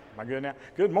Am I good now?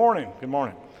 Good morning. Good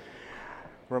morning.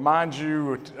 Remind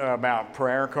you about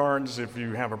prayer cards. If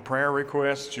you have a prayer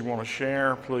request you want to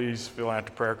share, please fill out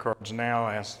the prayer cards now.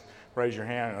 Raise your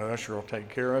hand and an usher will take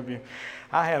care of you.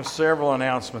 I have several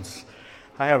announcements.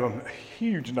 I have a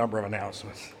huge number of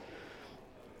announcements.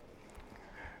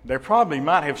 They probably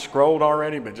might have scrolled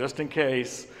already, but just in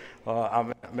case,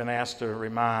 I've been asked to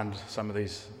remind some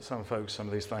folks some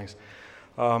of these things.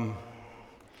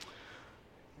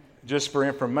 Just for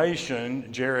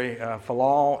information, Jerry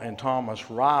Falal and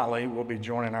Thomas Riley will be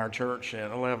joining our church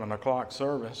at 11 o'clock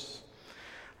service.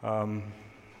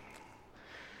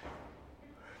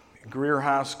 Greer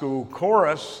High School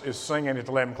Chorus is singing at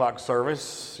the 11 o'clock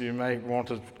service. You may want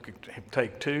to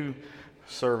take two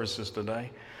services today.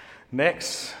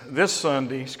 This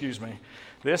Sunday,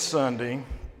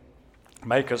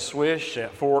 Make a Swish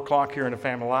at 4 o'clock here in the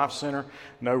Family Life Center.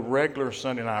 No regular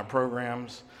Sunday night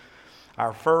programs.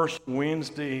 Our first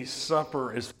Wednesday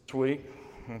supper is this week,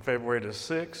 on February the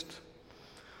 6th.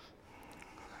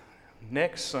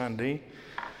 Next Sunday,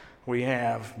 we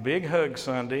have Big Hug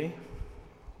Sunday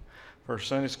for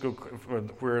Sunday school,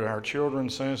 where our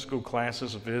children's Sunday school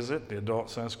classes visit, the adult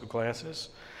Sunday school classes.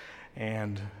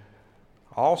 And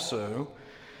also,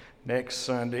 next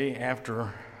Sunday,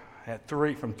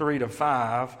 from 3 to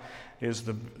 5, is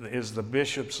the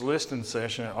Bishop's Listening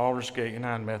Session at Aldersgate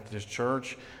United Methodist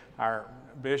Church. Our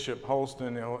Bishop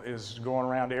Holston is going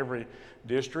around every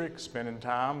district, spending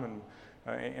time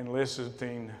and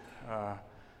eliciting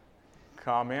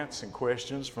comments and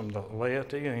questions from the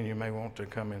laity, and you may want to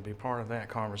come and be part of that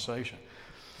conversation.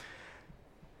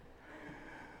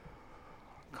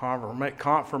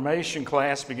 Confirmation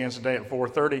class begins today at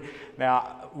 4:30.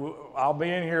 Now, I'll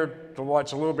be in here to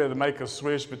watch a little bit of the Make a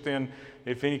Swish, but then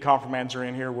if any confirmands are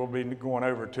in here, we'll be going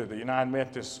over to the United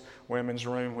Methodist Women's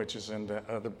Room, which is in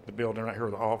the building right here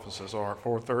where the offices are at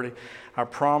 4:30. I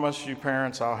promise you,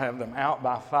 parents, I'll have them out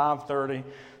by 5:30,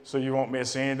 so you won't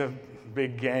miss any of the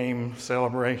big game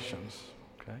celebrations.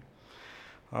 Okay.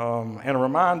 And a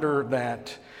reminder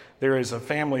that there is a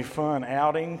family fun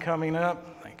outing coming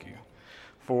up. Thank you.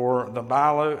 At the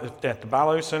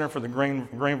Bilo Center for the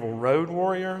Greenville Road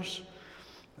Warriors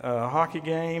hockey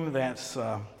game. That's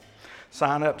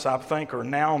sign-ups, I think, are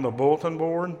now on the bulletin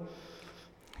board.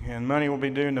 And money will be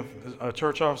due in the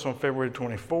church office on February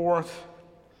 24th.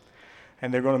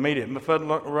 And they're going to meet at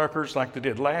Fuddruckers like they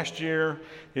did last year,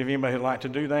 if anybody would like to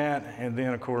do that. And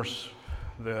then, of course,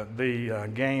 the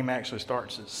game actually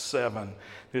starts at 7.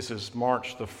 This is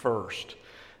March the 1st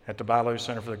at the Bilo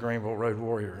Center for the Greenville Road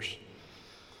Warriors.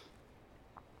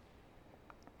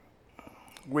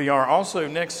 We are also,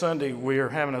 next Sunday, we are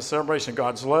having a celebration of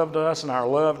God's love to us, and our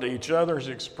love to each other is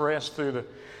expressed through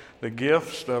the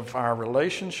gifts of our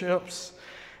relationships.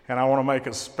 And I want to make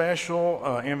a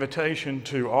special invitation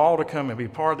to all to come and be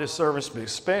part of this service, but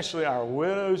especially our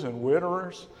widows and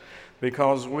widowers,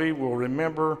 because we will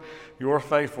remember your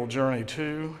faithful journey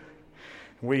too.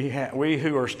 We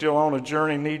who are still on a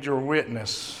journey need your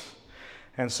witness.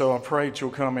 And so I pray that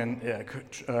you'll come and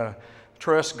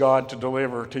trust God to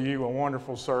deliver to you a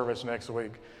wonderful service next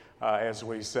week as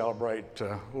we celebrate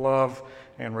love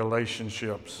and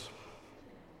relationships.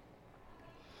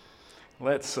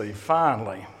 Let's see,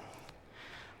 finally,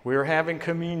 we're having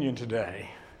communion today.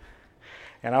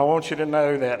 And I want you to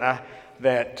know that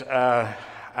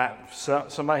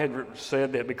somebody had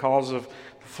said that because of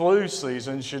flu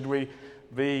season, should we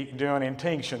be doing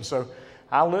intinction? So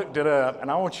I looked it up, and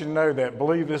I want you to know that,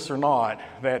 believe this or not,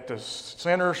 that the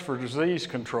Centers for Disease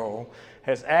Control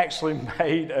has actually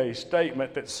made a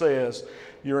statement that says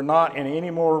you're not in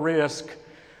any more risk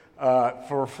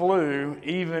for flu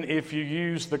even if you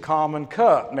use the common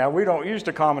cup. Now, we don't use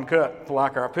the common cup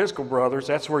like our Episcopal brothers.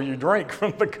 That's where you drink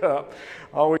from the cup.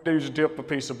 All we do is dip a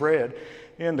piece of bread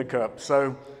in the cup.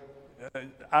 So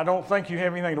I don't think you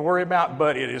have anything to worry about,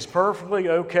 but it is perfectly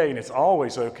okay, and it's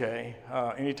always okay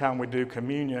anytime we do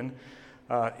communion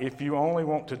if you only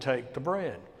want to take the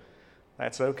bread.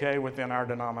 That's okay within our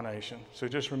denomination. So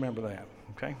just remember that,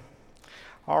 okay?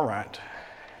 All right.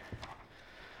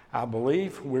 I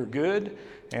believe we're good,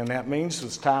 and that means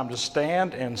it's time to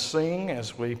stand and sing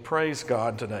as we praise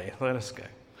God today. Let us go.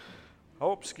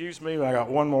 Oh, excuse me, I got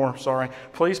one more, sorry.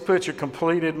 Please put your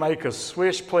completed Make a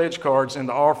Swish pledge cards in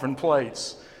the offering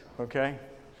plates, okay?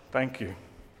 Thank you.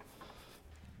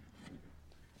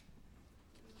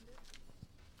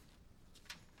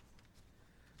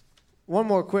 One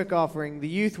more quick offering. The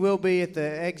youth will be at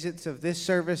the exits of this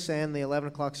service and the 11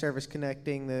 o'clock service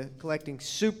collecting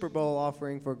Super Bowl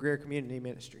offering for Greer Community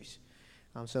Ministries.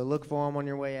 So look for them on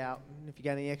your way out. If you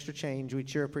got any extra change, we'd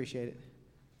sure appreciate it.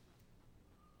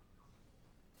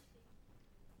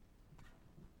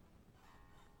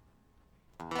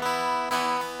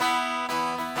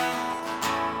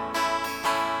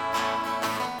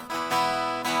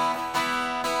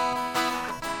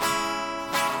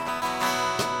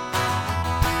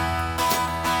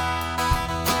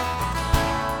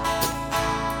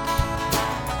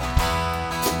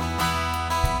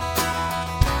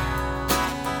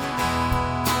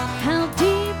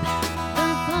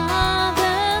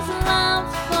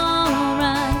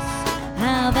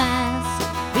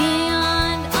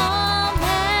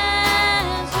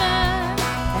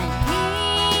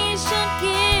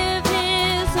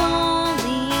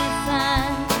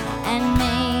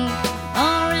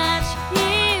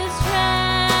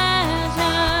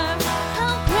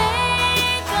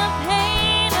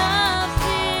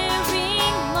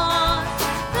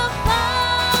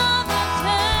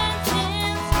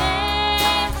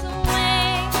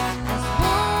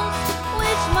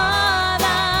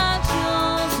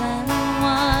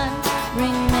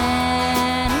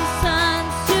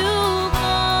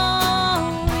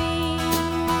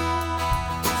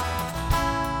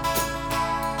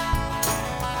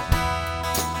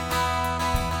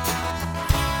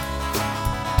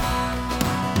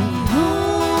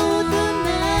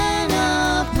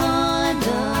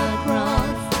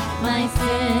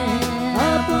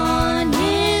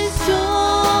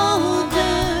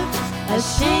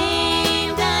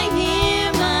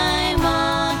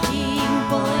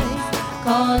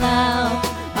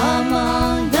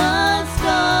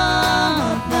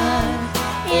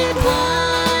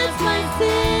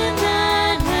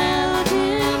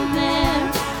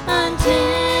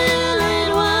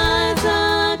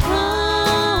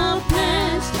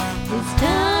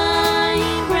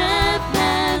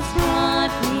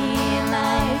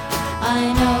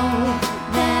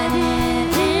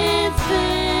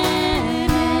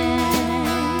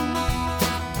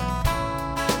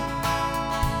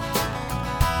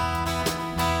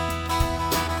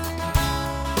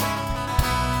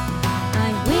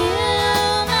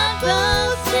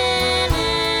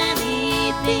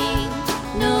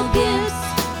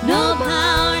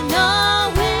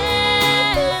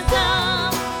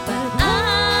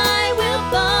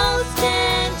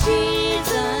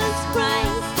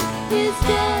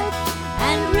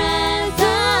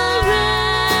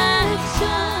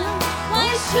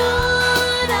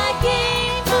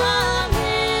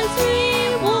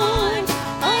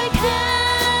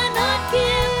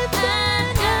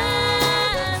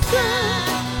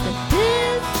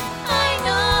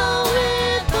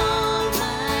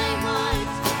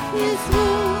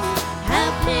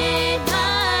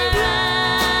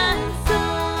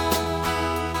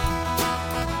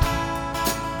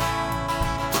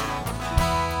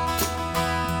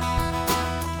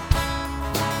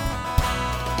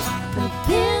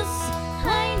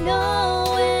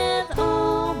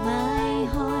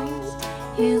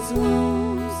 His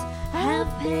wounds have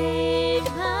paid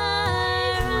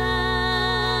my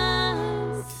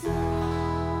ransom.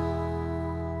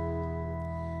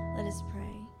 Let us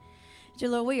pray. Dear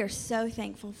Lord, we are so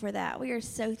thankful for that. We are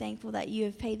so thankful that you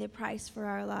have paid the price for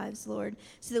our lives, Lord,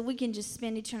 so that we can just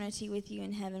spend eternity with you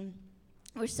in heaven.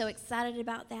 We're so excited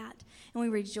about that, and we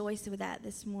rejoice with that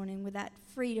this morning, with that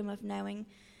freedom of knowing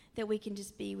that we can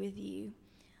just be with you.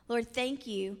 Lord, thank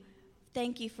you.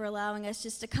 Thank you for allowing us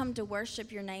just to come to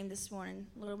worship your name this morning.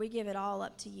 Lord, we give it all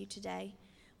up to you today.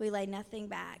 We lay nothing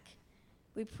back.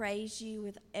 We praise you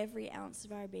with every ounce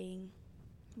of our being.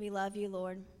 We love you,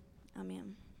 Lord.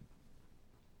 Amen.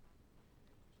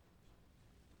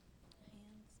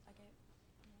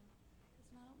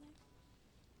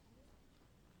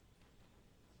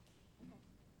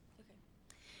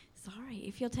 Sorry,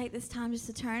 if you'll take this time just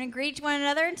to turn and greet one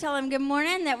another and tell them good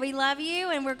morning, that we love you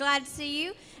and we're glad to see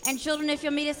you. And children, if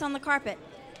you'll meet us on the carpet.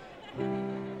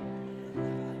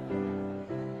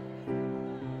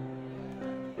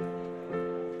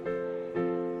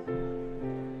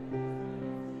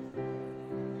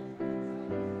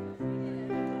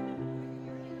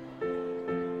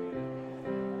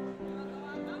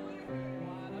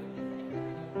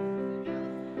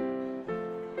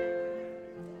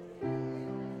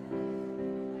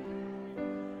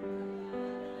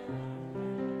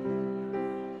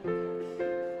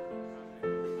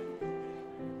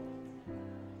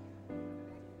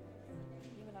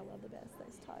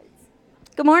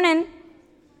 Good morning.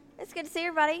 It's good to see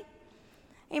everybody.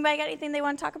 Anybody got anything they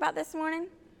want to talk about this morning?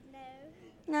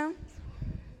 No?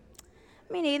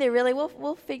 Me neither, really.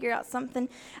 We'll figure out something.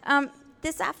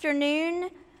 This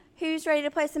afternoon, who's ready to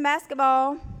play some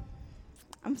basketball?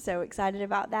 I'm so excited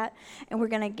about that. And we're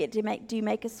going to get to do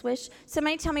Make-A-Swish.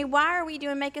 Somebody tell me, why are we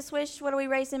doing Make-A-Swish? What are we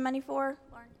raising money for?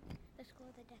 The School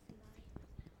of the Deaf and Blind.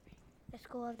 The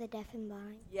School of the Deaf and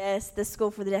Blind. Yes, the School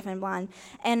for the Deaf and Blind.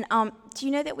 And do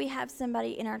you know that we have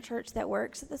somebody in our church that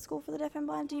works at the School for the Deaf and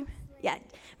Blind? Do you? Yeah.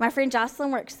 My friend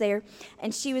Jocelyn works there,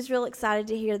 and she was real excited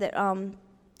to hear that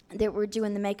that we're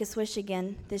doing the Make-A-Swish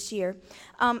again this year.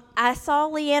 I saw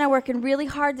Leanna working really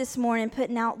hard this morning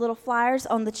putting out little flyers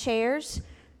on the chairs,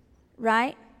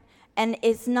 right? And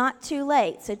it's not too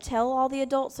late. So tell all the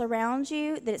adults around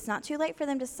you that it's not too late for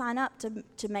them to sign up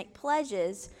to make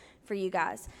pledges for you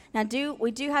guys. Now,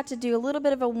 we do have to do a little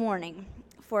bit of a warning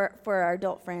for our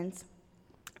adult friends.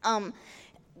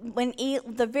 When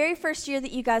the very first year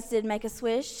that you guys did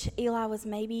Make-A-Swish, Eli was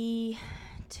maybe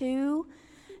 2,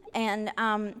 and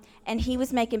he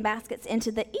was making baskets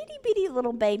into the itty-bitty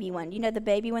little baby one. You know, the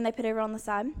baby one they put over on the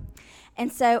side? And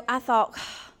so I thought,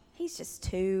 he's just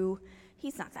 2.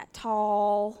 He's not that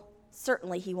tall.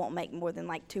 Certainly he won't make more than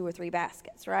like 2 or 3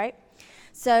 baskets, right?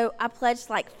 So I pledged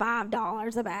like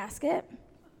 $5 a basket,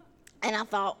 and I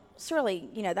thought, surely,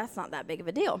 that's not that big of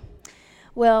a deal.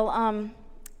 Well,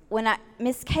 when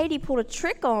Miss Katie pulled a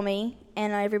trick on me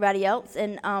and everybody else,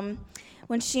 and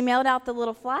when she mailed out the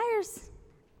little flyers,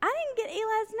 I didn't get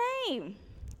Eli's name.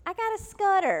 I got a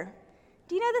Scudder.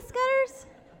 Do you know the Scudders?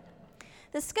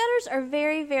 The Scudders are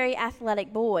very, very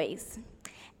athletic boys.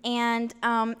 And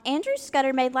Andrew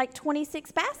Scudder made like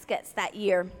 26 baskets that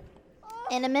year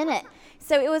in a minute.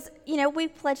 So it was, we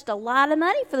pledged a lot of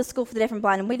money for the School for the Deaf and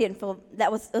Blind, and we didn't feel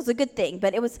it was a good thing,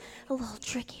 but it was a little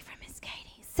tricky for Miss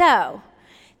Katie. So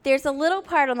there's a little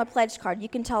part on the pledge card. You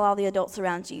can tell all the adults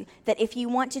around you that if you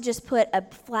want to just put a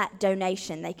flat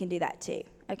donation, they can do that too,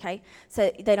 okay?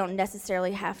 So they don't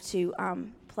necessarily have to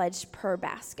pledge per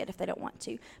basket if they don't want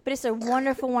to. But it's a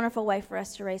wonderful, wonderful way for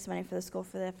us to raise money for the School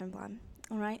for the Deaf and Blind,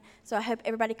 all right? So I hope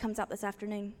everybody comes out this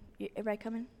afternoon. Everybody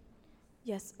coming?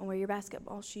 Yes, and wear your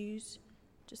basketball shoes.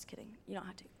 Just kidding. You don't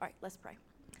have to. All right, let's pray.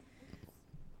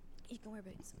 You can wear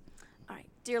boots. All right.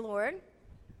 Dear Lord,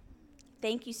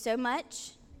 thank you so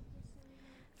much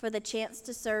for the chance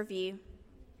to serve you,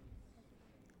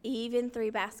 even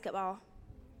through basketball.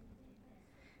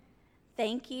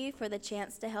 Thank you for the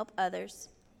chance to help others.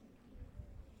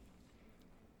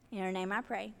 In your name I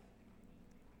pray.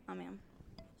 Amen.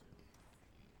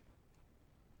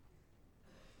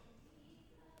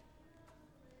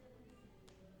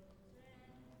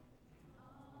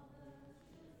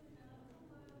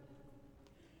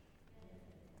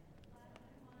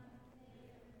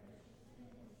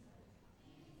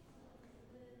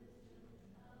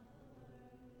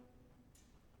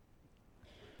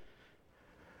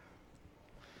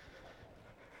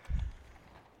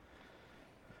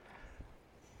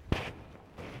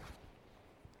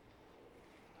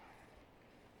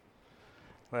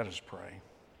 Let us pray.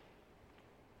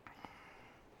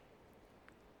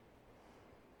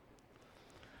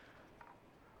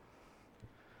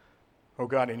 Oh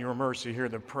God, in your mercy, hear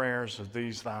the prayers of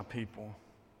these thy people.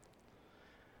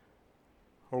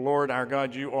 Oh Lord, our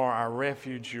God, you are our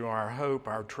refuge, you are our hope,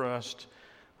 our trust.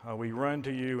 We run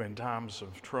to you in times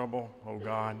of trouble, oh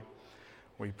God.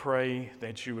 We pray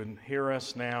that you would hear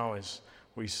us now as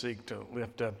we seek to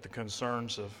lift up the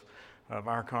concerns of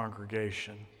our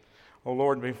congregation. Oh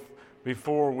Lord,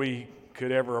 before we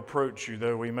could ever approach you,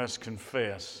 though, we must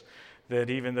confess that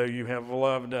even though you have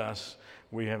loved us,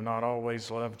 we have not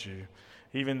always loved you.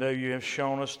 Even though you have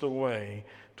shown us the way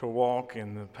to walk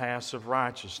in the paths of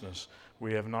righteousness,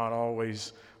 we have not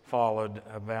always followed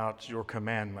about your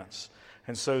commandments.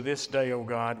 And so this day, oh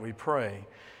God, we pray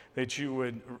that you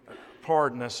would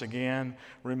pardon us again,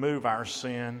 remove our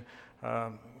sin,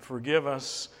 forgive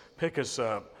us, pick us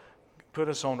up, put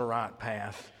us on the right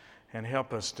path, and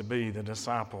help us to be the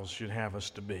disciples you'd have us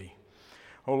to be.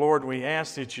 Oh Lord, we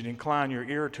ask that you'd incline your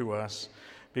ear to us,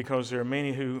 because there are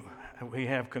many who we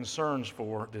have concerns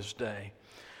for this day.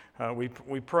 We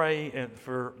pray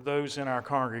for those in our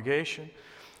congregation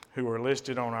who are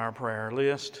listed on our prayer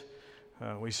list.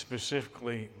 We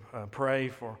specifically pray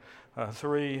for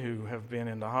 3 who have been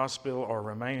in the hospital or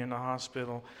remain in the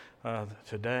hospital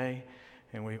today,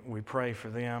 and we pray for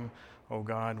them. Oh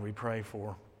God, we pray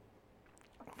for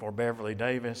Beverly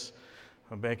Davis,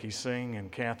 Becky Singh, and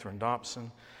Catherine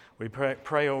Dobson. We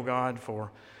pray, oh God,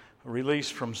 for release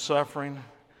from suffering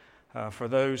for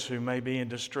those who may be in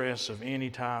distress of any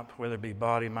type, whether it be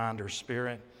body, mind, or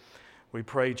spirit. We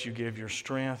pray that you give your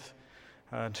strength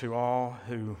to all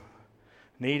who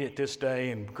need it this day,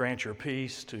 and grant your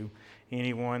peace to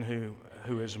anyone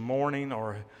who is mourning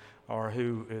or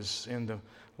who is in the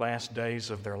last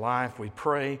days of their life. We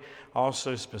pray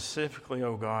also specifically,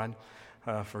 oh God,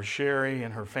 for Sherry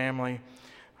and her family.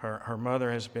 Her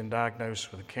mother has been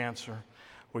diagnosed with cancer.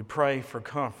 We pray for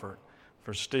comfort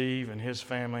for Steve and his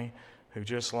family who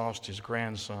just lost his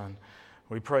grandson.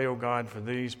 We pray, oh God, for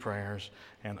these prayers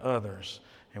and others.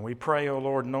 And we pray, oh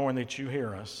Lord, knowing that you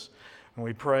hear us. And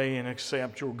we pray and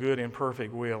accept your good and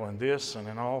perfect will in this and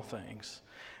in all things,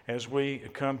 as we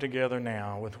come together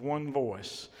now with one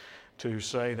voice to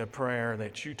say the prayer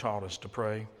that you taught us to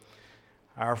pray.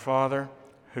 Our Father,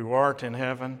 who art in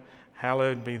heaven,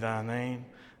 hallowed be thy name.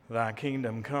 Thy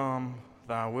kingdom come,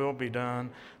 thy will be done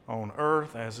on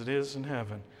earth as it is in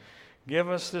heaven. Give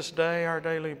us this day our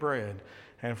daily bread,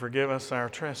 and forgive us our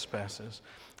trespasses,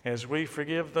 as we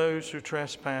forgive those who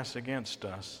trespass against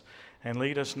us. And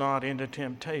lead us not into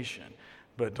temptation,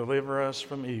 but deliver us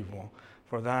from evil.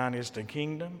 For thine is the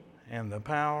kingdom, and the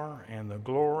power, and the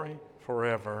glory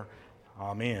forever.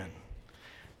 Amen.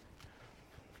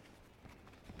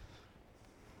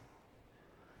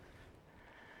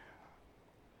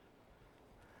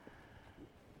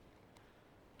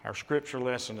 Our scripture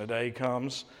lesson today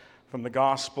comes from the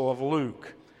Gospel of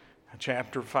Luke,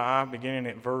 chapter 5, beginning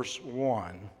at verse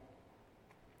 1.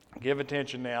 Give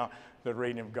attention now to the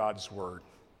reading of God's Word.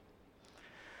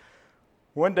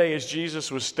 One day as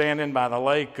Jesus was standing by the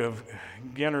lake of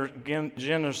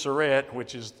Gennesaret,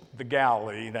 which is the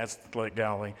Galilee, that's Lake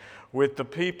Galilee, with the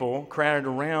people crowded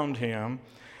around him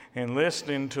and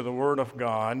listening to the Word of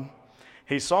God,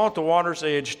 he saw at the water's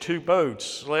edge 2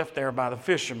 boats left there by the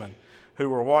fishermen who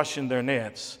were washing their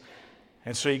nets.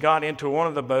 And so he got into one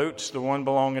of the boats, the one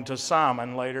belonging to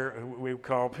Simon, later we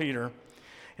call Peter,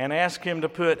 and asked him to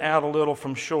put out a little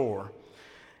from shore.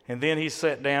 And then he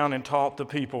sat down and taught the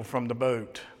people from the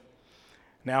boat.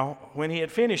 Now, when he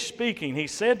had finished speaking, he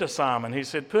said to Simon, he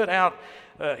said, "Put out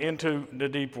into the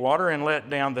deep water and let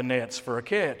down the nets for a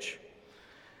catch."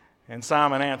 And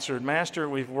Simon answered, "Master,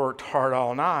 we've worked hard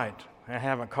all night and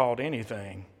haven't caught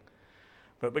anything.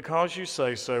 But because you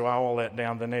say so, I will let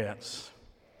down the nets."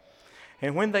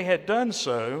 And when they had done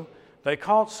so, they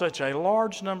caught such a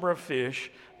large number of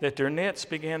fish that their nets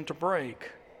began to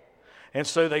break. And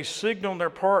so they signaled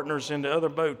their partners in the other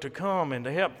boat to come and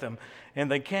to help them. And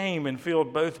they came and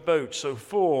filled both boats so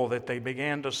full that they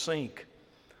began to sink.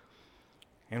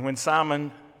 And when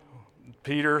Simon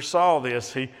Peter saw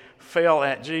this, he fell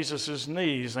at Jesus'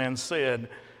 knees and said,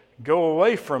 "Go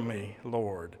away from me,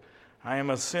 Lord. I am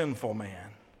a sinful man."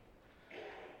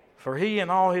 For he and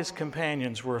all his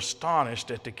companions were astonished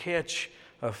at the catch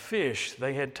of fish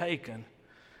they had taken.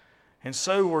 And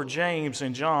so were James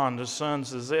and John, the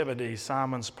sons of Zebedee,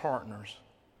 Simon's partners.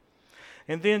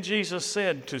 And then Jesus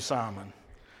said to Simon,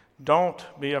 "Don't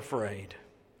be afraid.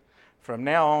 From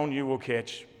now on you will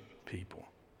catch people."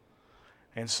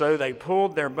 And so they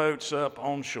pulled their boats up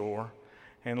on shore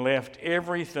and left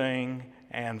everything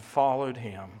and followed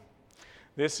him.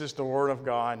 This is the word of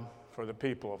God for the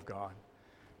people of God.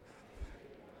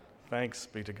 Thanks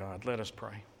be to God. Let us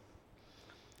pray.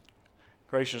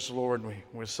 Gracious Lord,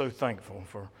 we're so thankful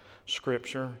for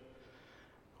Scripture.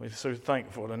 We're so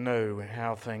thankful to know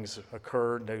how things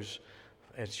occurred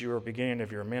at your beginning of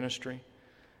your ministry.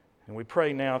 And we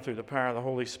pray now through the power of the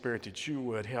Holy Spirit that you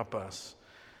would help us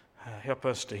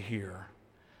to hear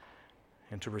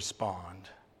and to respond.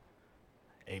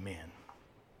 Amen.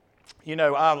 You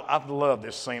know, I love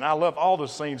this scene. I love all the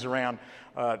scenes around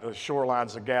the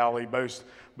shorelines of Galilee,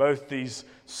 both these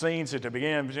scenes at the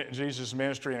beginning of Jesus'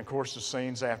 ministry and, of course, the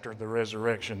scenes after the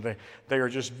resurrection. They are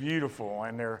just beautiful,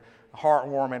 and they're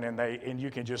heartwarming, and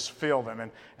you can just feel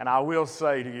them. And I will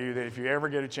say to you that if you ever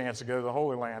get a chance to go to the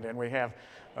Holy Land, and we have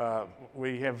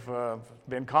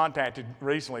been contacted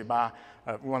recently by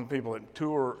one of the people that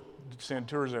send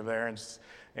tours over there,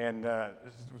 and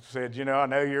said, you know, I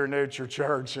know you're new at your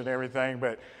church and everything,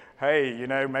 but hey, you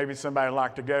know, maybe somebody would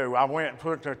like to go. I went and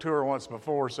took a tour once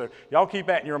before, so y'all keep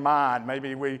that in your mind.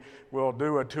 Maybe we will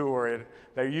do a tour.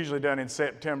 They're usually done in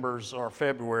Septembers or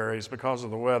Februarys because of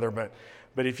the weather, but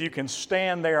if you can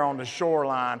stand there on the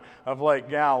shoreline of Lake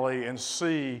Galilee and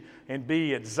see and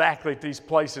be exactly at these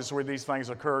places where these things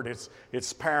occurred,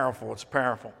 it's powerful. It's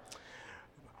powerful.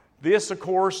 This, of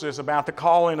course, is about the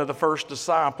calling of the first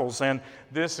disciples, and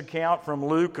this account from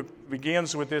Luke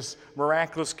begins with this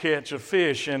miraculous catch of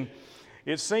fish. And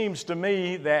it seems to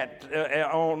me that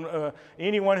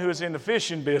anyone who is in the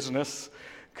fishing business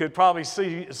could probably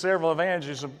see several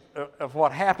advantages of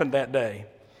what happened that day.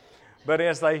 But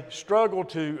as they struggle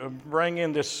to bring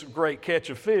in this great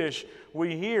catch of fish,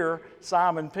 we hear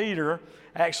Simon Peter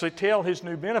actually tell his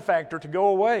new benefactor to go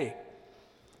away.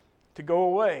 To go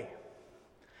away.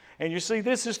 And you see,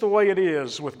 this is the way it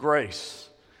is with grace.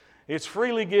 It's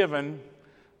freely given,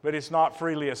 but it's not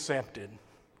freely accepted.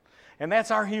 And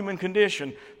that's our human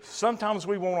condition. Sometimes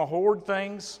we want to hoard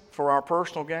things for our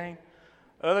personal gain.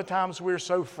 Other times we're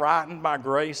so frightened by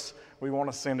grace, we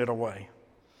want to send it away.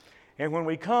 And when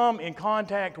we come in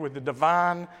contact with the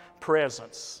divine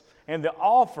presence and the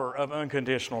offer of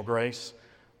unconditional grace,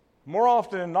 more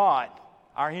often than not,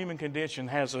 our human condition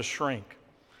has us shrink.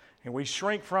 And we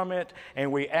shrink from it,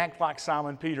 and we act like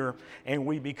Simon Peter, and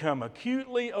we become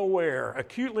acutely aware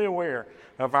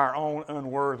of our own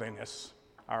unworthiness.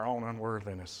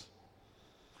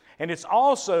 And it's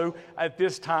also at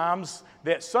this times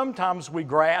that sometimes we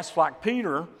grasp like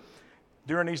Peter,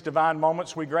 during these divine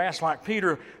moments, we grasp like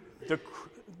Peter,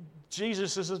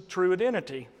 Jesus is a true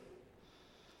identity.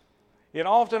 It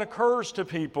often occurs to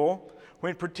people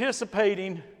when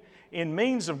participating in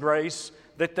means of grace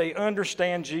that they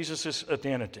understand Jesus'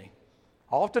 identity.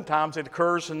 Oftentimes it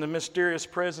occurs in the mysterious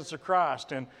presence of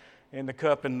Christ and in the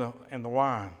cup and the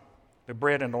wine, the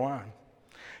bread and the wine.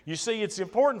 You see, it's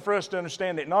important for us to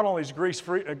understand that not only is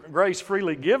grace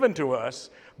freely given to us,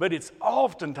 but it's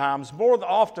oftentimes, more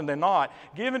often than not,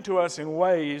 given to us in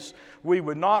ways we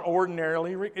would not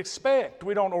ordinarily expect.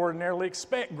 We don't ordinarily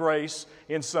expect grace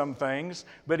in some things,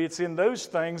 but it's in those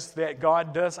things that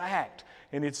God does act.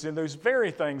 And it's in those very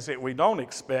things that we don't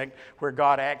expect where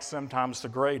God acts sometimes the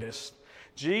greatest.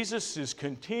 Jesus is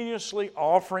continuously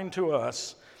offering to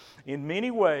us in many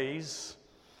ways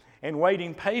and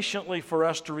waiting patiently for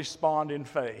us to respond in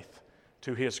faith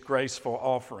to His graceful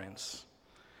offerings.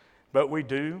 But we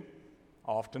do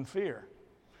often fear,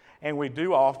 and we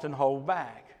do often hold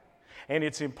back. And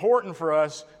it's important for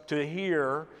us to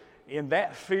hear in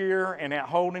that fear and that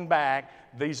holding back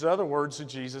these other words of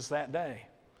Jesus that day.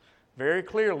 Very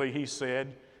clearly, He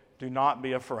said, do not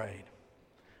be afraid.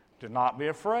 Do not be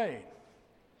afraid.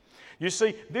 You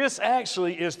see, this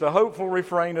actually is the hopeful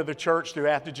refrain of the church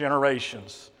throughout the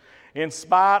generations. In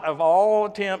spite of all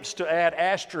attempts to add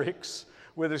asterisks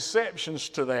with exceptions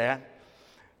to that,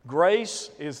 grace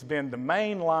has been the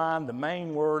main line, the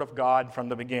main word of God from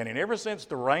the beginning. Ever since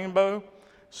the rainbow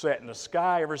set in the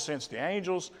sky, ever since the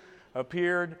angels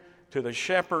appeared to the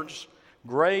shepherds,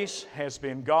 grace has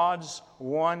been God's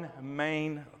one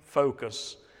main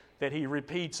focus that He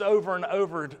repeats over and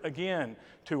over again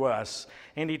to us.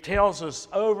 And He tells us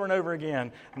over and over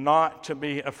again not to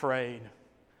be afraid.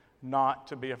 Not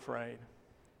to be afraid.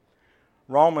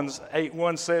 Romans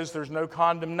 8:1 says there's no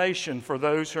condemnation for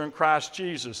those who are in Christ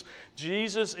Jesus.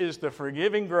 Jesus is the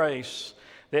forgiving grace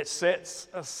that sets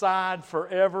aside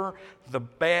forever the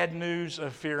bad news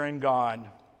of fearing God.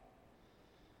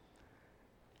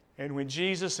 And when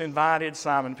Jesus invited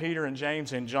Simon Peter and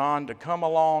James and John to come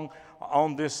along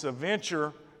on this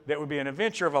adventure that would be an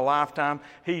adventure of a lifetime,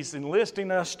 He's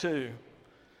enlisting us too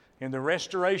in the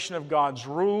restoration of God's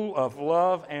rule of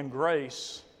love and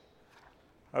grace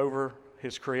over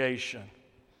His creation.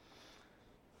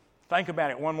 Think about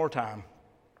it one more time.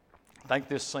 Think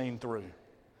this scene through.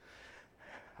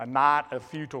 A night of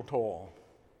futile toil.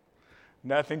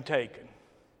 Nothing taken.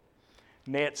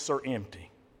 Nets are empty.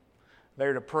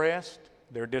 They're depressed.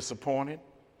 They're disappointed.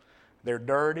 They're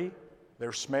dirty.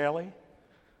 They're smelly.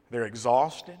 They're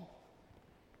exhausted.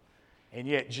 And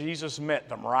yet Jesus met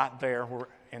them right there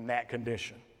in that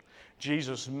condition.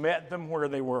 Jesus met them where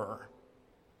they were.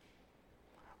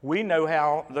 We know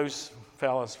how those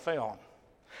fellas felt.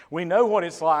 We know what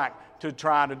it's like to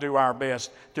try to do our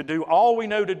best, to do all we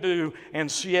know to do,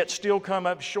 and yet still come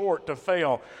up short, to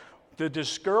fail. The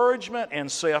discouragement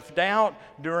and self-doubt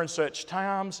during such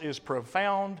times is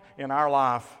profound in our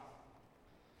life.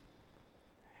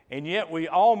 And yet we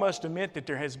all must admit that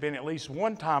there has been at least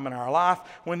one time in our life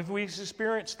when we've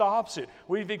experienced the opposite.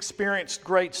 We've experienced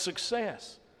great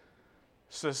success.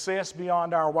 Success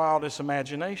beyond our wildest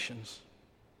imaginations.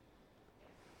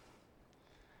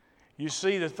 You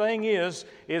see, the thing is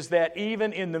that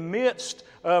even in the midst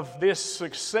of this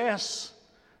success,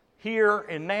 here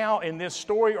and now in this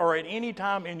story or at any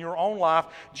time in your own life,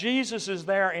 Jesus is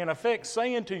there in effect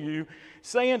saying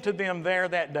to them there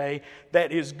that day,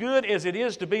 that as good as it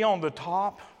is to be on the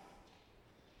top,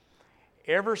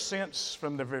 ever since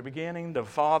from the very beginning, the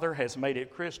Father has made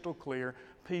it crystal clear,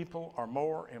 people are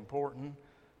more important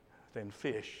than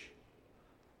fish.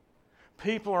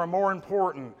 People are more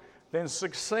important than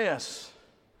success.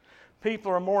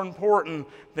 People are more important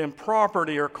than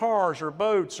property or cars or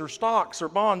boats or stocks or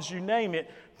bonds, you name it.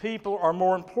 People are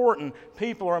more important.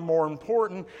 People are more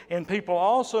important, and people are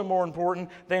also more important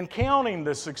than counting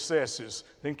the successes,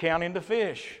 than counting the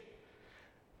fish.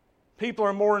 People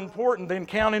are more important than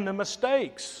counting the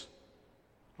mistakes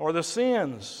or the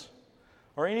sins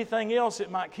or anything else that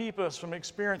might keep us from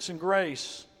experiencing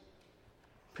grace.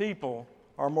 People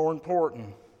are more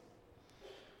important.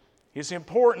 It's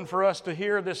important for us to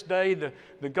hear this day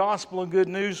the gospel of good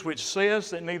news, which says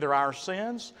that neither our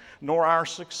sins nor our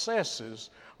successes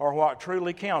are what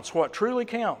truly counts. What truly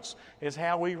counts is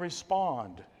how we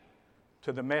respond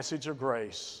to the message of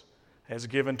grace as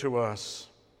given to us.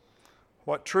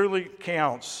 What truly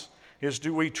counts is,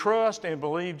 do we trust and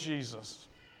believe Jesus?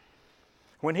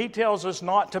 When He tells us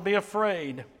not to be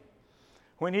afraid,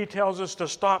 when He tells us to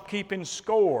stop keeping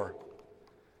score,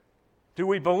 do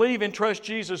we believe and trust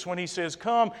Jesus when He says,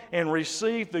 come and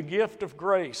receive the gift of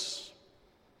grace?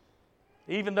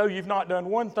 Even though you've not done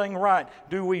one thing right,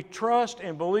 do we trust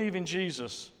and believe in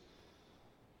Jesus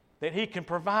that He can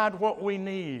provide what we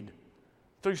need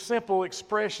through simple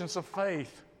expressions of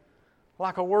faith,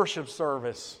 like a worship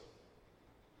service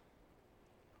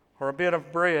or a bit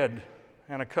of bread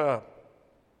and a cup?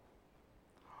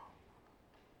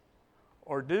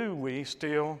 Or do we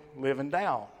still live in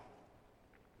doubt?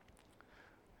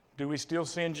 Do we still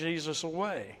send Jesus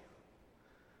away?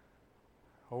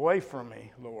 Away from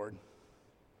me, Lord.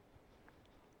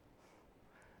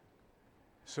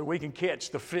 So we can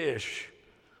catch the fish,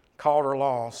 caught or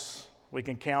lost. We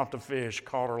can count the fish,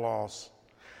 caught or lost.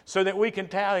 So that we can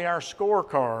tally our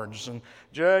scorecards and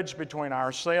judge between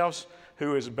ourselves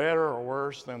who is better or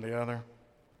worse than the other.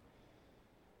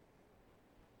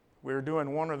 We're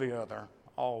doing one or the other,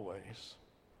 always.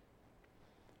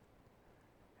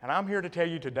 And I'm here to tell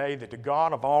you today that the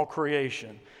God of all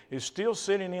creation is still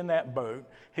sitting in that boat.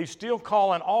 He's still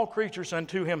calling all creatures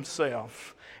unto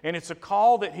Himself. And it's a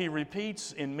call that He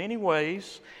repeats in many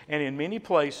ways and in many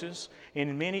places,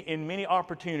 in many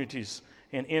opportunities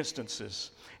and instances.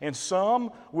 And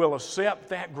some will accept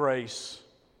that grace,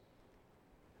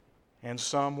 and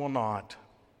some will not.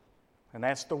 And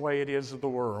that's the way it is of the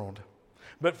world.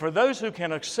 But for those who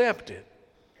can accept it,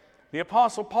 the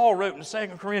Apostle Paul wrote in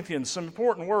 2 Corinthians some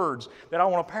important words that I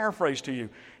want to paraphrase to you.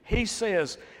 He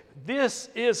says, this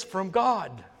is from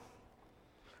God.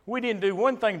 We didn't do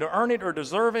one thing to earn it or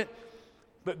deserve it,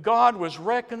 but God was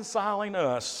reconciling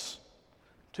us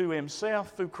to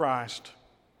Himself through Christ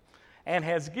and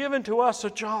has given to us a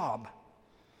job.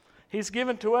 He's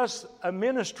given to us a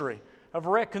ministry of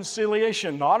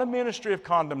reconciliation, not a ministry of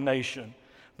condemnation,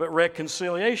 but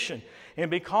reconciliation. And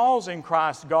because in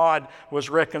Christ God was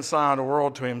reconciling the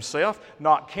world to Himself,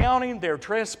 not counting their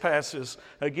trespasses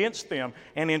against them,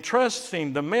 and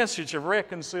entrusting the message of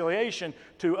reconciliation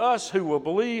to us who will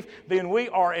believe, then we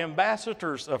are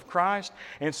ambassadors of Christ.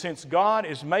 And since God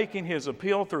is making His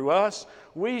appeal through us,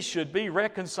 we should be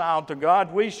reconciled to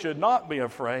God. We should not be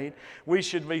afraid. We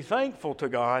should be thankful to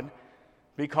God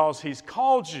because He's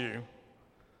called you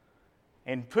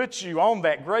and put you on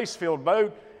that grace-filled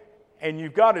boat, and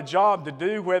you've got a job to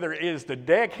do, whether it is the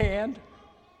deckhand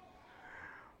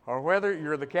or whether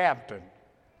you're the captain.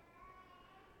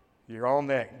 You're on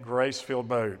that grace-filled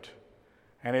boat,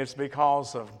 and it's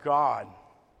because of God.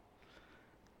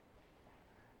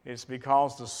 It's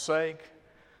because the sake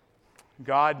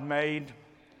God made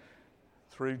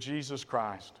through Jesus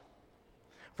Christ.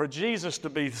 For Jesus to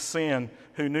be the sin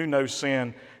who knew no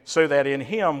sin, so that in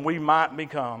him we might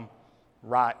become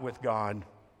right with God.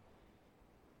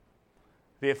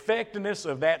 The effectiveness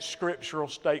of that scriptural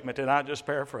statement that I just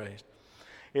paraphrased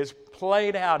is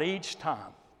played out each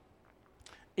time.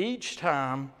 Each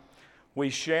time we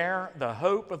share the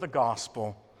hope of the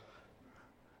gospel,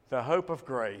 the hope of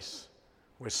grace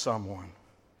with someone.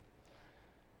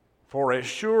 For as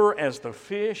sure as the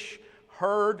fish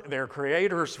heard their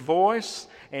Creator's voice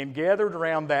and gathered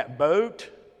around that boat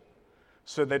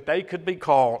so that they could be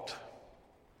caught,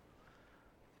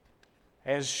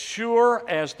 as sure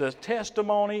as the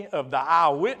testimony of the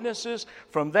eyewitnesses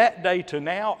from that day to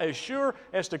now, as sure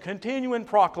as the continuing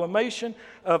proclamation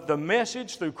of the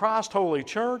message through Christ's holy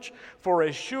church, for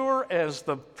as sure as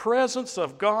the presence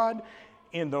of God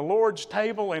in the Lord's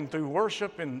table and through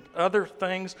worship and other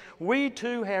things, we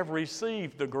too have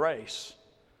received the grace.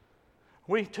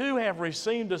 We too have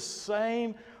received the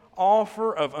same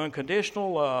offer of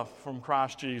unconditional love from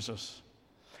Christ Jesus.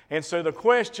 And so the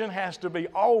question has to be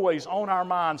always on our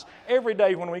minds every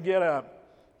day when we get up.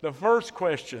 The first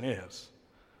question is,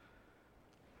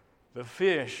 the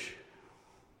fish,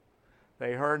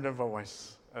 they heard the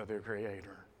voice of their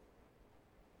Creator.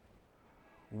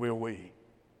 Will we?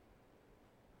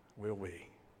 Will we?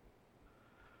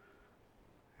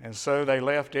 And so they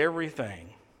left everything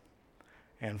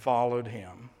and followed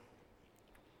him.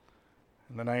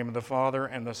 In the name of the Father,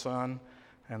 and the Son,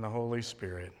 and the Holy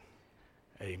Spirit.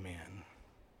 Amen.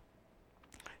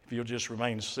 If you'll just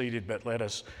remain seated, but let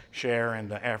us share in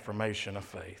the affirmation of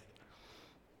faith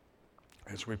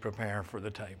as we prepare for the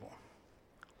table.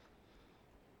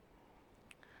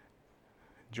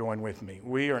 Join with me.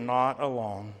 We are not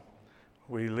alone.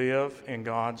 We live in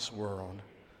God's world.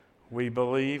 We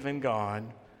believe in God,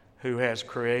 who has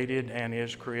created and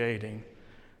is creating,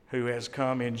 who has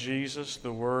come in Jesus,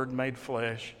 the Word made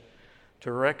flesh,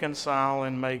 to reconcile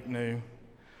and make new,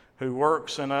 who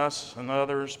works in us and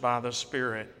others by the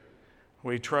Spirit.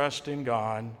 We trust in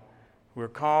God. We're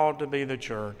called to be the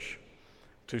church,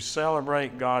 to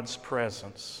celebrate God's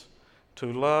presence,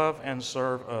 to love and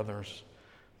serve others,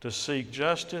 to seek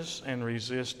justice and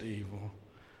resist evil,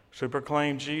 to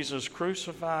proclaim Jesus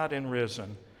crucified and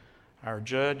risen, our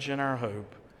judge and our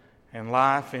hope, and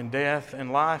life in death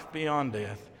and life beyond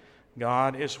death.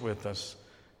 God is with us.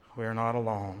 We're not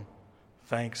alone.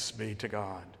 Thanks be to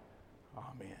God.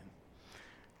 Amen.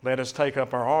 Let us take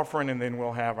up our offering, and then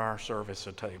we'll have our service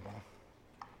at table.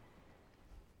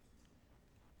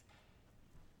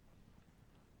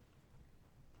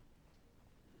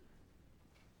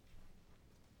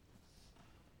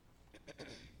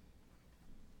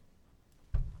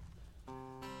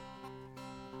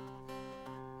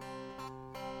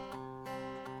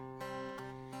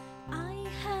 I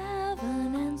have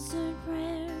unanswered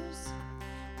prayers.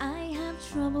 I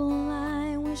have trouble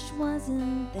I wish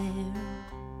wasn't there.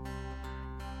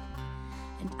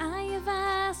 And I have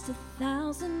asked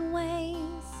 1,000 ways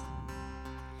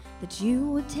that you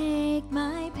would take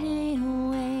my pain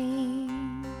away,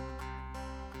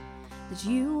 that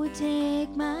you would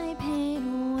take my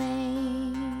pain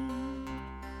away.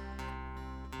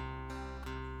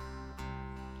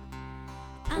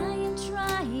 I am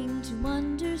trying to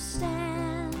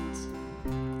understand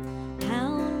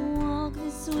how to walk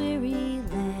this weary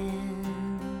land.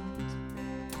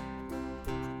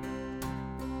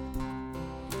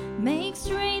 Make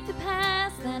straight the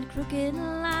path, that crooked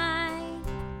line.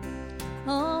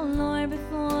 Oh Lord,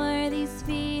 before these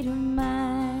feet are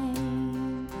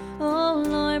mine. Oh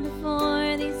Lord,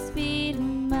 before these feet are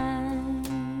mine.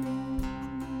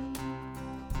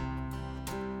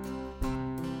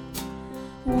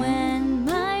 When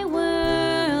my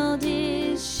world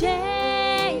is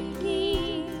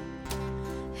shaking,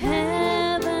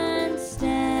 heaven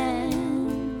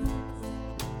stands.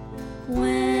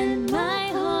 When my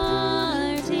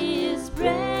heart is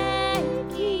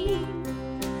breaking,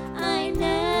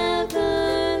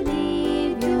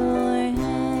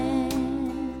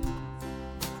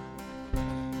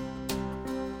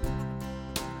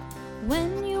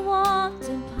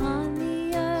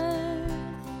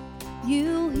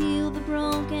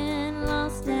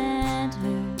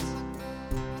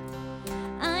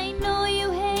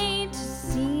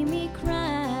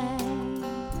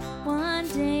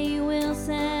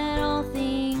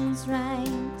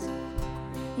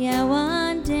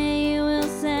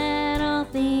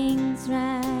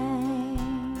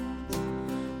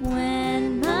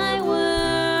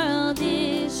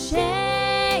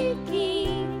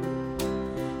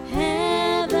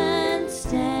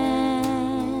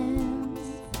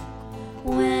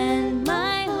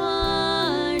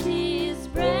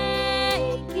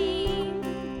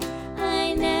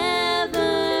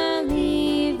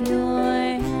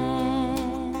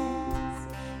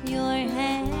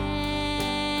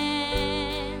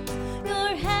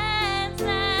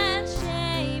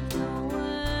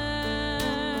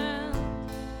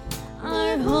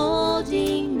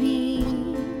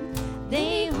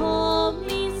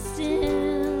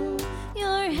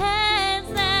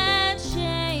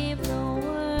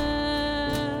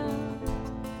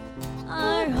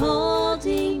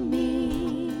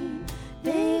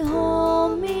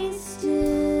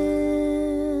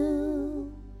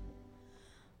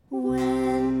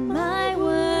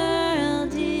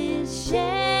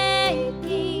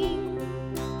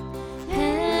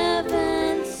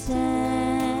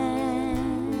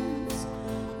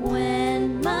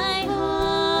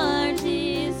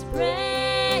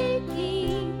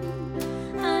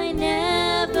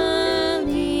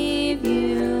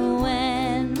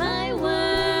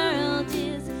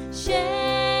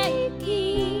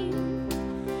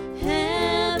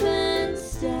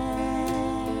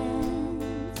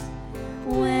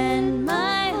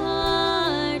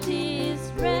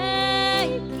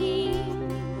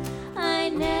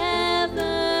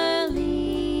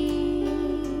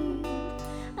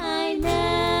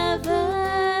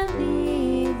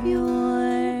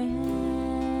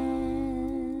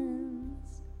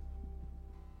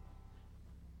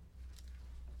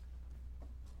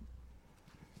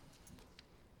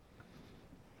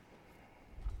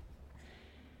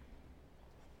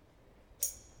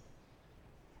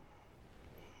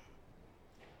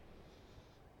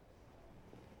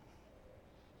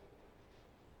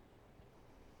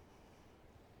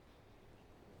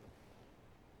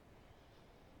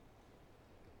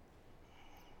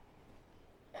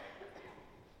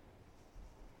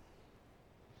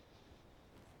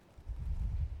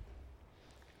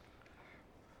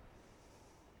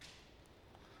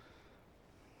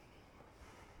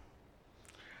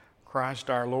 Christ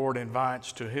our Lord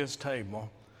invites to his table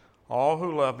all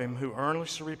who love him, who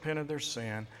earnestly repent of their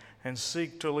sin and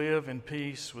seek to live in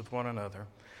peace with one another.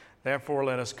 Therefore,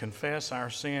 let us confess our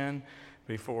sin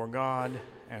before God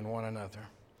and one another.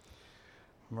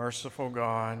 Merciful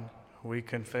God, we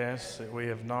confess that we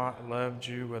have not loved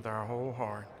you with our whole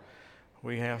heart.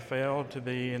 We have failed to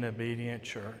be an obedient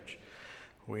church.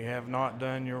 We have not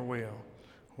done your will.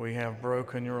 We have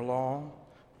broken your law.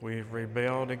 We've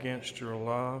rebelled against your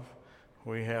love.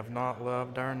 We have not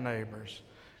loved our neighbors,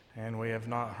 and we have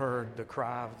not heard the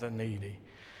cry of the needy.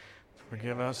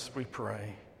 Forgive us, we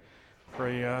pray.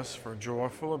 Free us for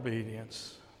joyful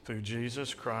obedience through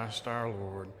Jesus Christ our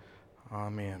Lord.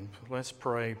 Amen. Let's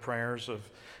pray prayers of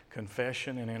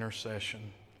confession and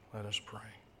intercession. Let us pray.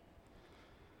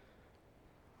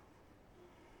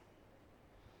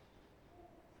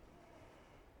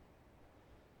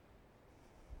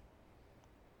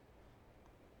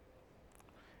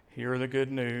 Hear the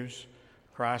good news.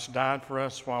 Christ died for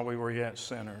us while we were yet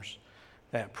sinners.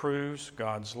 That proves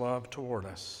God's love toward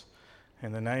us.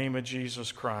 In the name of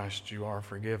Jesus Christ, you are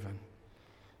forgiven.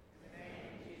 In the name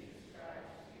of Jesus Christ,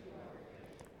 you are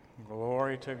forgiven.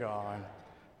 Glory to God.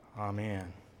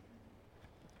 Amen.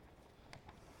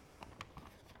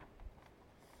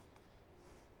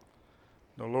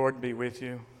 The Lord be with you.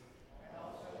 And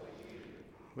also with you.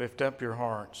 Lift up your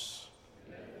hearts.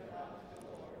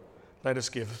 Let us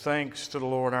give thanks to the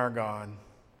Lord our God.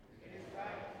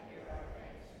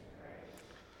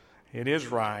 It is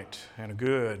right and a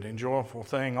good and joyful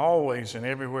thing always and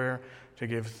everywhere to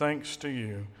give thanks to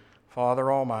you,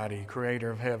 Father Almighty, creator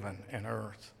of heaven and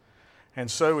earth. And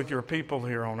so with your people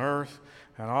here on earth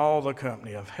and all the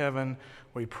company of heaven,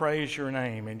 we praise your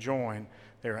name and join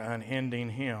their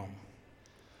unending hymn.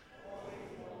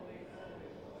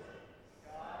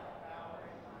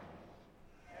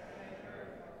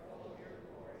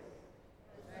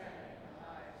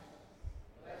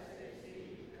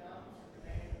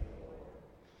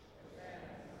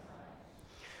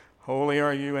 Holy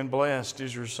are you and blessed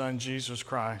is your Son, Jesus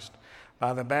Christ.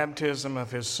 By the baptism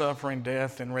of his suffering,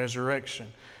 death, and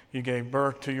resurrection, you gave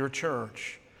birth to your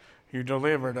church. You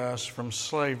delivered us from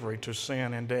slavery to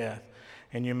sin and death,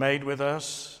 and you made with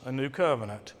us a new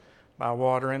covenant by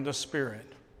water and the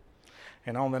Spirit.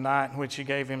 And on the night in which he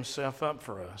gave himself up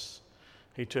for us,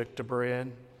 he took the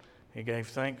bread, he gave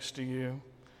thanks to you,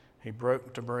 he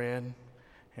broke the bread,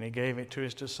 and he gave it to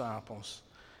his disciples.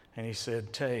 And he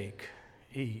said, "Take,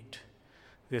 eat.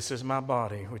 This is my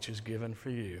body, which is given for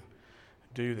you.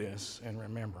 Do this in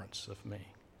remembrance of me."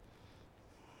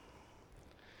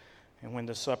 And when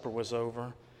the supper was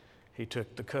over, he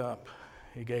took the cup.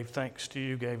 He gave thanks to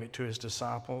you, gave it to his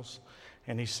disciples,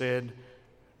 and he said,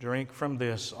 "Drink from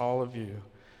this, all of you.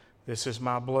 This is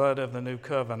my blood of the new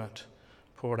covenant,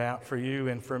 poured out for you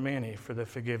and for many for the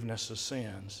forgiveness of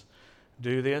sins.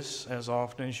 Do this as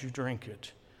often as you drink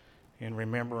it in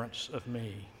remembrance of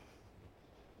me."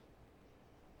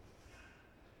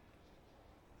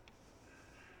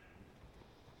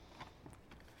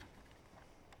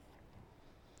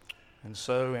 And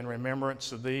so, in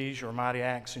remembrance of these, your mighty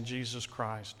acts in Jesus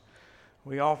Christ,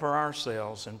 we offer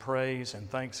ourselves in praise and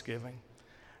thanksgiving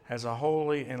as a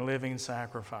holy and living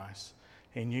sacrifice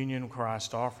in union with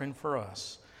Christ, offering for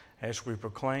us as we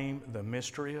proclaim the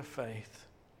mystery of faith.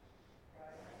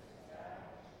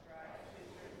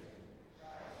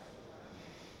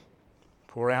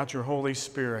 Pour out your Holy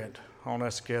Spirit on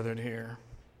us gathered here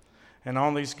and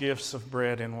on these gifts of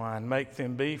bread and wine. Make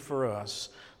them be for us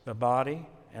the body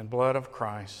and blood of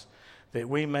Christ, that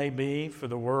we may be for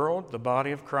the world the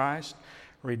body of Christ,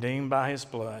 redeemed by his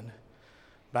blood.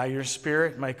 By your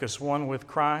Spirit, make us one with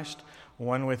Christ,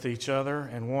 one with each other,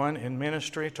 and one in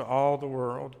ministry to all the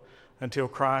world, until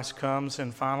Christ comes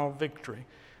in final victory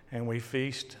and we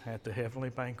feast at the heavenly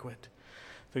banquet.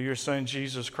 Through your Son,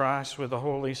 Jesus Christ, with the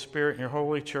Holy Spirit and your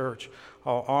holy church,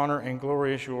 all honor and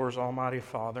glory is yours, Almighty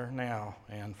Father, now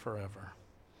and forever.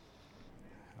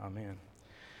 Amen.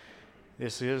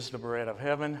 This is the bread of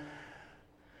heaven,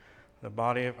 the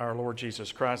body of our Lord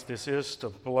Jesus Christ. This is the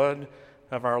blood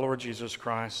of our Lord Jesus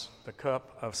Christ, the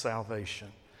cup of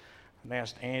salvation. I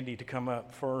asked Andy to come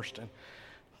up first and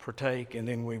partake, and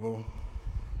then we will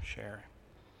share.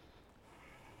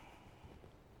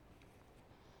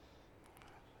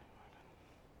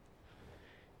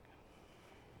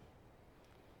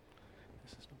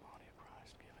 This is the body of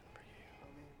Christ given for you.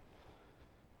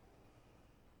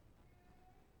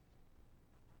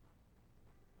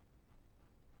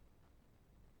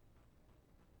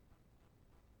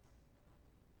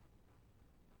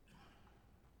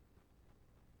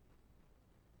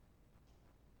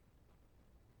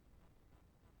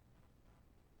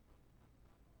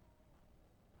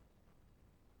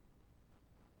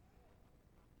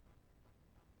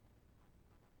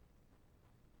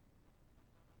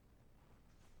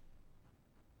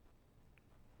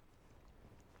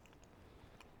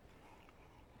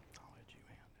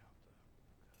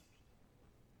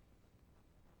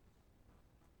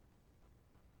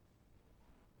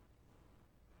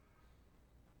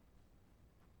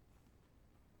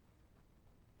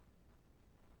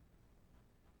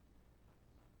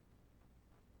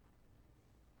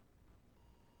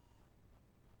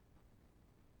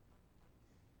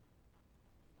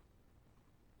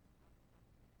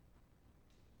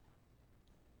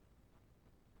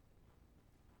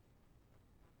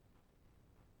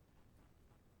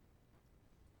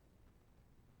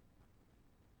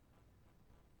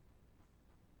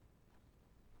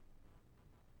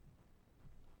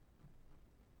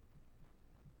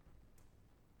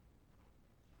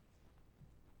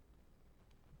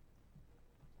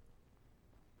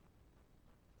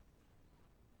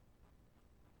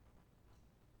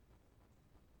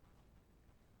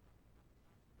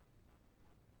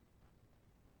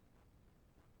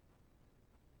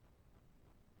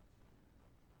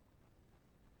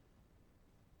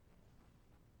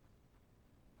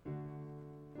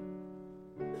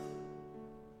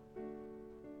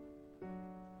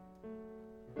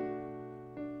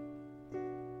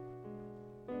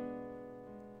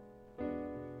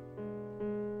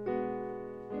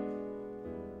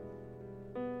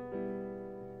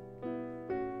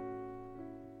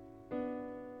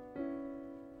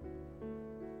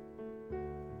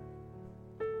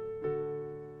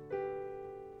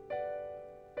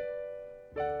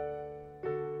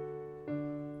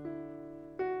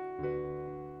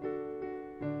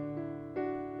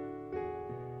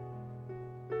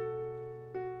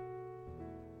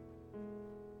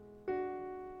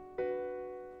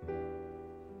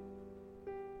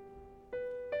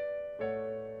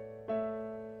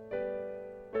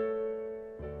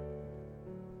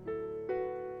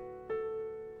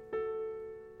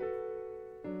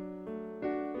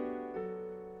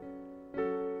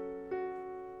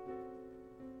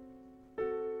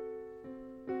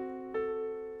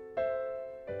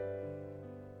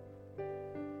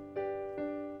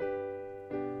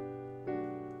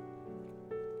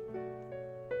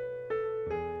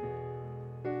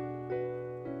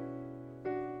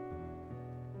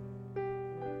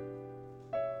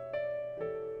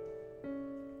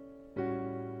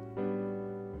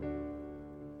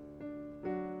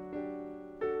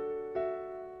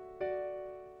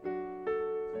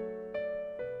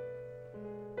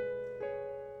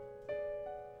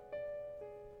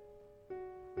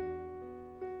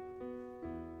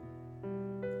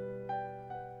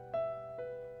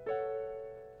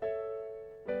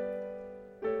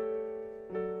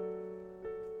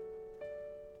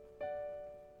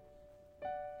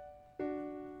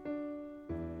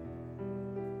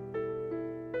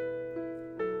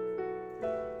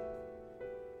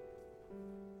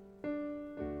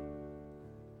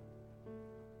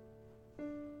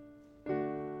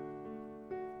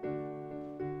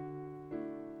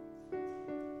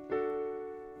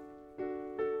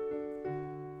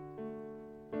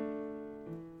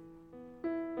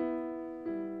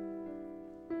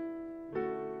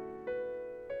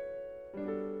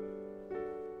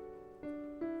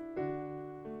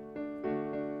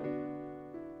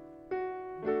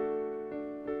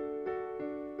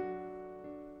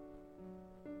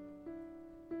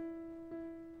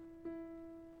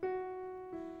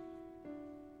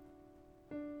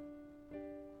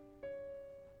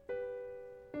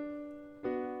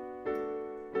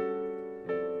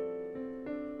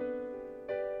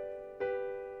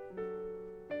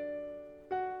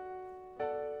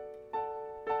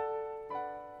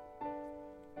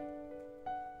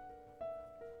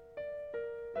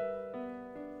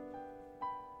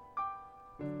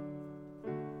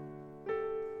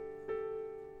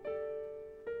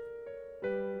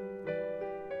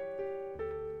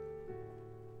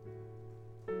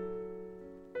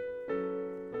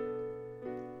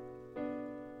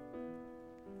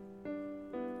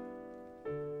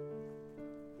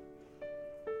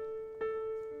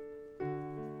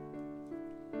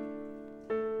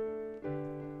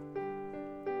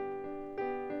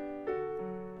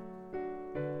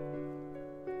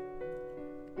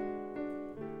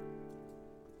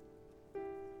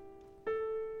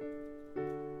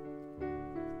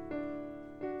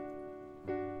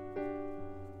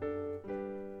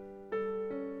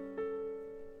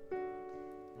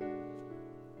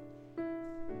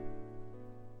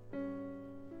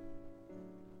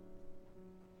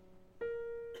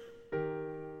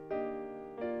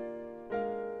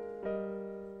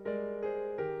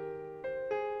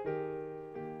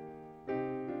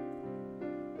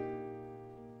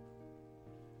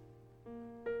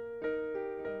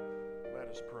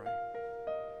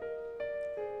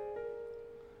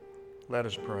 Let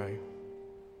us pray.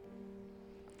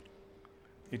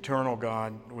 Eternal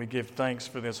God, we give thanks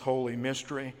for this holy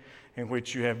mystery in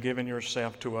which you have given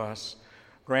yourself to us.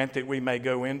 Grant that we may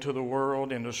go into the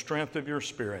world in the strength of your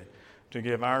Spirit to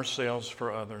give ourselves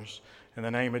for others. In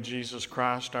the name of Jesus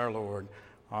Christ our Lord,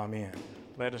 amen.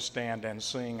 Let us stand and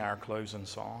sing our closing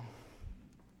song.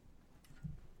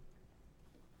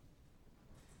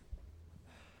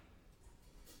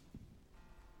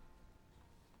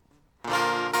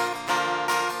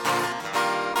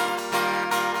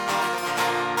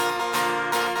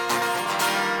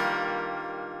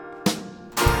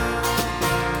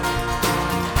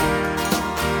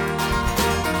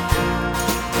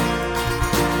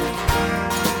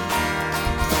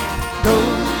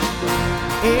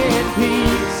 In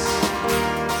peace,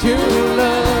 to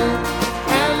love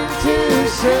and to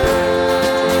serve.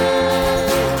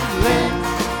 Let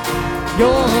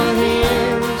your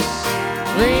ears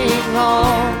ring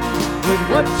on with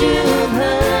what you've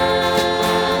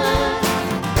heard,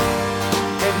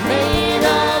 and may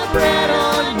the bread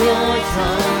on your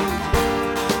tongue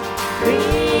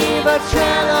leave a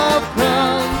trail of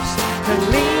crumbs to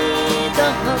lead the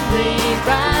hungry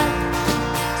back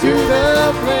to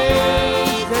the place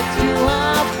that you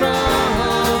are from,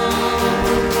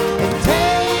 and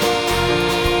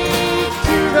take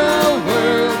to the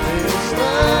world this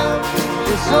love,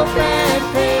 this hope and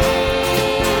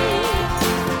faith.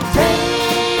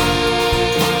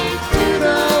 Take to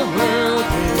the world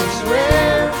this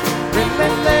rare,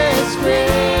 relentless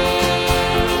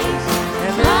grace,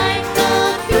 and like the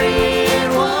three in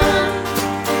one,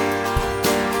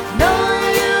 know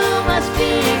you must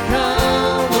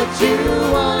become what you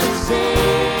want to say.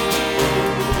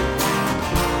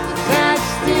 That's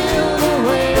still the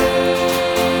way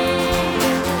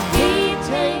he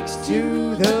takes to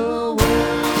the world.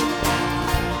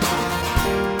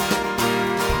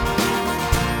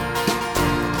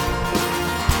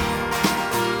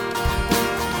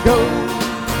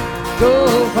 Go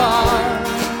far,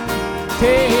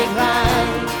 take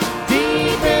light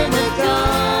deep in the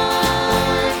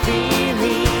dark,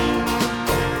 believe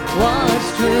what's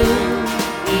true.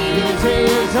 It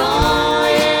is all,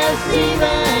 yes,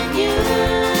 even you.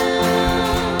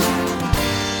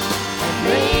 And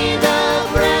may the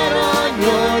bread on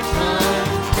your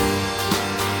tongue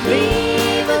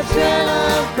leave a trail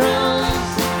of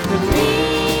crumbs to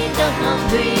lead the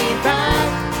hungry back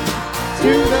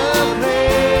to the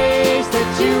place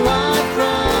that you are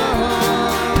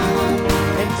from,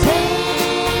 and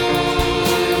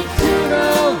take to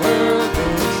the world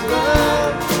this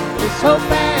love, this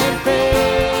hope and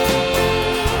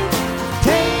faith.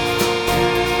 Take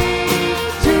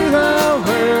to the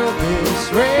world this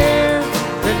rare,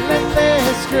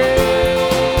 relentless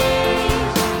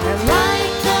grace, and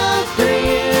like the three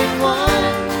in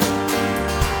one,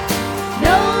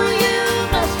 know you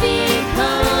must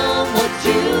become what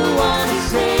you want to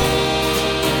say.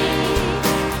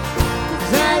 'Cause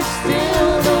that's still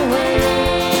the way.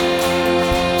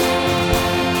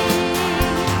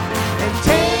 And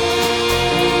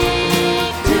take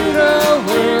to the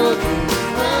world this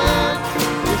love,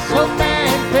 this hope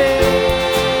and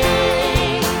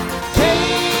faith.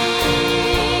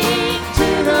 Take to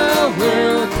the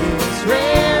world this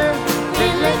rare,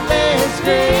 relentless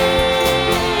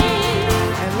grace,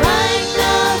 and like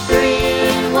the three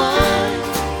in one,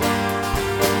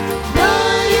 know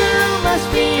you must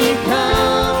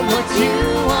become what you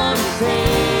want to say.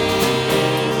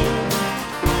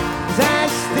 'Cause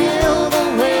that's still the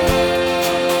way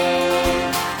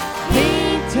he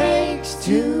takes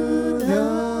to the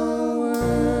world.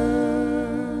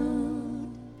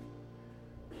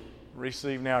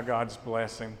 Receive now God's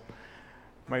blessing.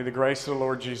 May the grace of the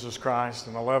Lord Jesus Christ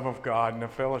and the love of God and the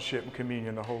fellowship and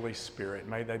communion of the Holy Spirit,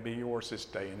 may they be yours this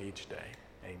day and each day.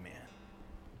 Amen.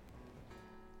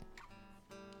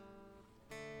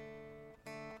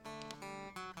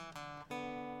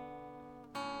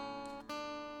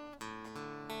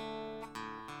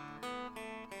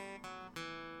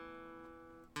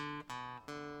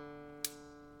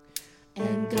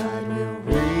 And God will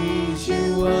raise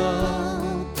you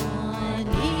up on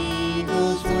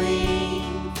eagle's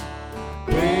wings,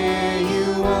 bear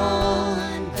you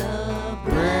on the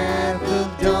breath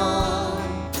of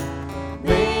dawn,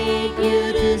 make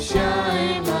you to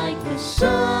shine like the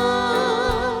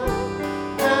sun,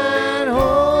 and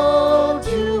hold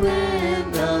you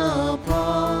in the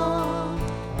palm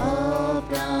of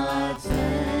God's hand.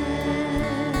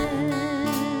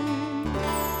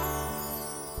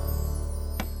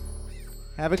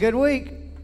 Have a good week.